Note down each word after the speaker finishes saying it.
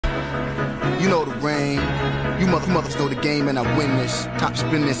you know the rain. You mothers know the game and I win this. Top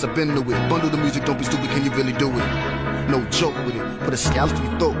spin this, I've been to it. Bundle the music, don't be stupid, can you really do it? No joke with it, put a scalp to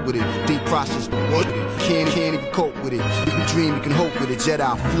your throat with it. Deep process, what with it? Can't even cope with it. You can dream, you can hope with it.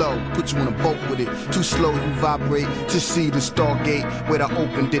 Jedi flow, put you on a boat with it. Too slow, you vibrate to see the Stargate. Where I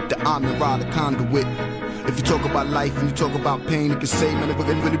opened it, the army ride a conduit. If you talk about life and you talk about pain, you can say, man, we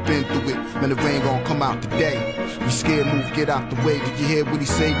really been through it. Man, the rain gon' come out today. If you scared, move, get out the way. Did you hear what he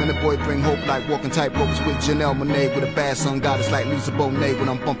say? Man, the boy bring hope like walking tightrope with Janelle Monáe. With a bad sun goddess like Lisa Bonet. When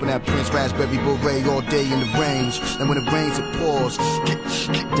I'm bumping that Prince Raspberry Beret all day in the range. And when it rains, it pours.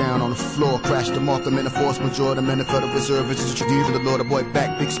 Kick down on the floor, crash the marker, man, the force major, the men, the Federal Reserve, it's the of the Lord, the boy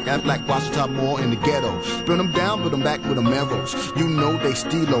back, big scab, black Washington more in the ghetto. Burn them down, put them back with them arrows. You know they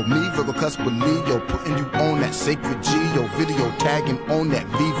steelo, me, Virgo, Cusp, Leo, putting you on that sacred Geo, video tagging on that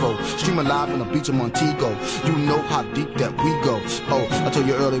Vivo. Stream live on the beach of Montego. You know how deep that we go. Oh, I told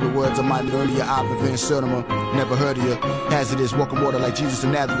you earlier the words I might earlier, I've been cinema. Never heard of you. Hazardous, walking water like Jesus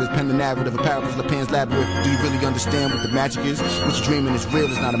and Nazareth, pen the narrative of parables, Lapan's labyrinth. Do you really understand what the magic is? What you're dreaming is real,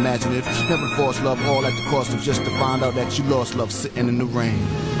 it's not imaginative. Never force love, all at the cost of just to find out that you lost love sitting in the rain.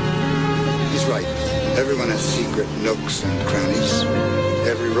 He's right. Everyone has secret nooks and crannies.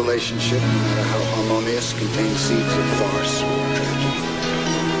 Every relationship, no matter how harmonious, contains seeds of farce or tragedy.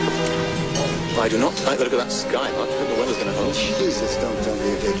 I do not like the look of that sky much. I hope the weather's going to hold. Jesus, don't tell me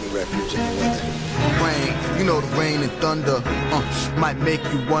you're taking refuge in the weather. Rain, you know the rain and thunder might make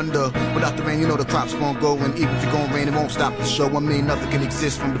you wonder. Without the rain, you know the crops won't go. And even if you're gonna rain, it won't stop the show. I mean, nothing can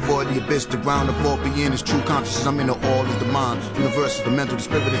exist from the void, the abyss, the ground. The floor being is true consciousness. I'm in the all is the mind. Universal, the mental, the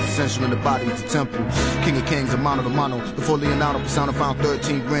spirit is essential, and the body is the temple. King of kings, the mono, before Leonardo Pisano found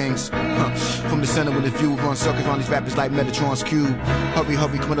 13 rings. From the center with the view, run circles on these rappers like Metatron's cube.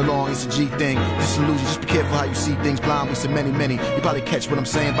 Hurry, come along, it's a G thing. Disillusion, just be careful how you see things. Blind, we said many. You probably catch what I'm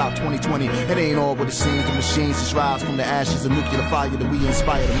saying about 2020. It ain't all what it seems. The machines just rise from the ashes of nuclear fire that we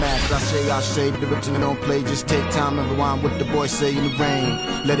inspire the masses. I say, the rips and don't play. Just take time and rewind what the boys say in the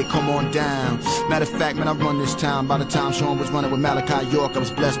rain. Let it come on down. Matter of fact, man, I run this town. By the time Sean was running with Malachi York, I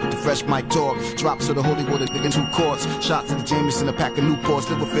was blessed with the fresh mic talk. Drops of the holy water, big in 2 courts. Shots of the Jameson, a pack of Newports.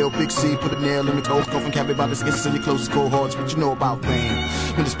 Liverfield, Big C, put a nail in the toe. Go from Cabby by this instance of your closest cohorts. What you know about rain?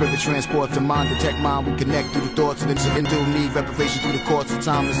 When the spirit transports the mind, detect mind, we connect through the thoughts. And then into need reparation through the courts. The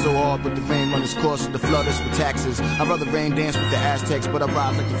time is so hard, but the rain run its course. And the flood is with taxes. I'd rather rain dance with the Aztecs, but I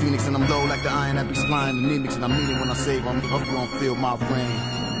rise like the Phoenix. And I'm low like the iron that be supplying the anemics. And I mean it when I say I'm up, you won't feel my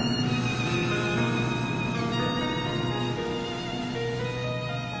rain.